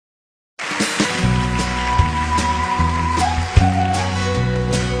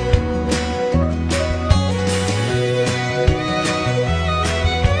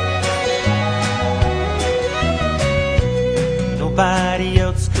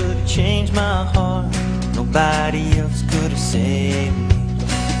changed my heart. Nobody else could have saved me.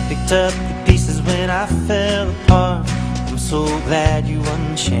 Picked up the pieces when I fell apart. I'm so glad you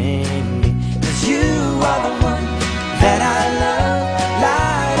unchained me. 'Cause you are the one that I love,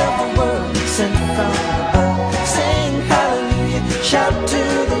 light of the world, sent from above. Sing hallelujah, shout to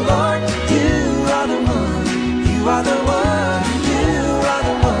the Lord. You are the one, you are the one, you are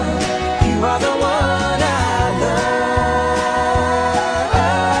the one, you are the one I love.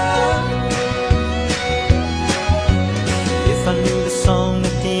 If I knew the song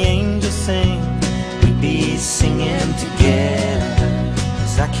that the angels sing, we'd be singing together.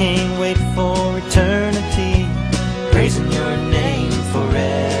 'Cause I can't wait for eternity, praising your name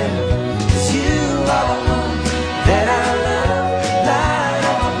forever. 'Cause you are the one that I love, light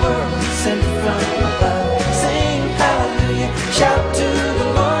of the world, sent from above. Sing hallelujah, shout to the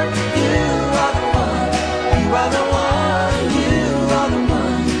Lord. You are the one, you are the one, you are the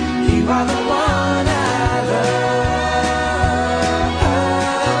one, you are the one I love.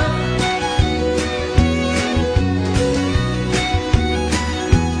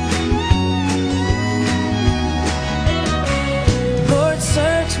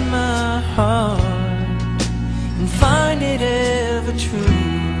 Search my heart and find it ever true.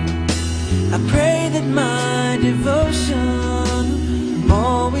 I pray that my devotion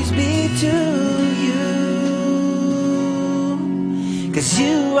always be to you. 'Cause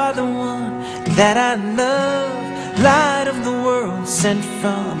you are the one that I love, light of the world, sent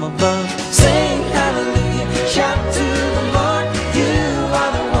from above. Sing hallelujah, shout to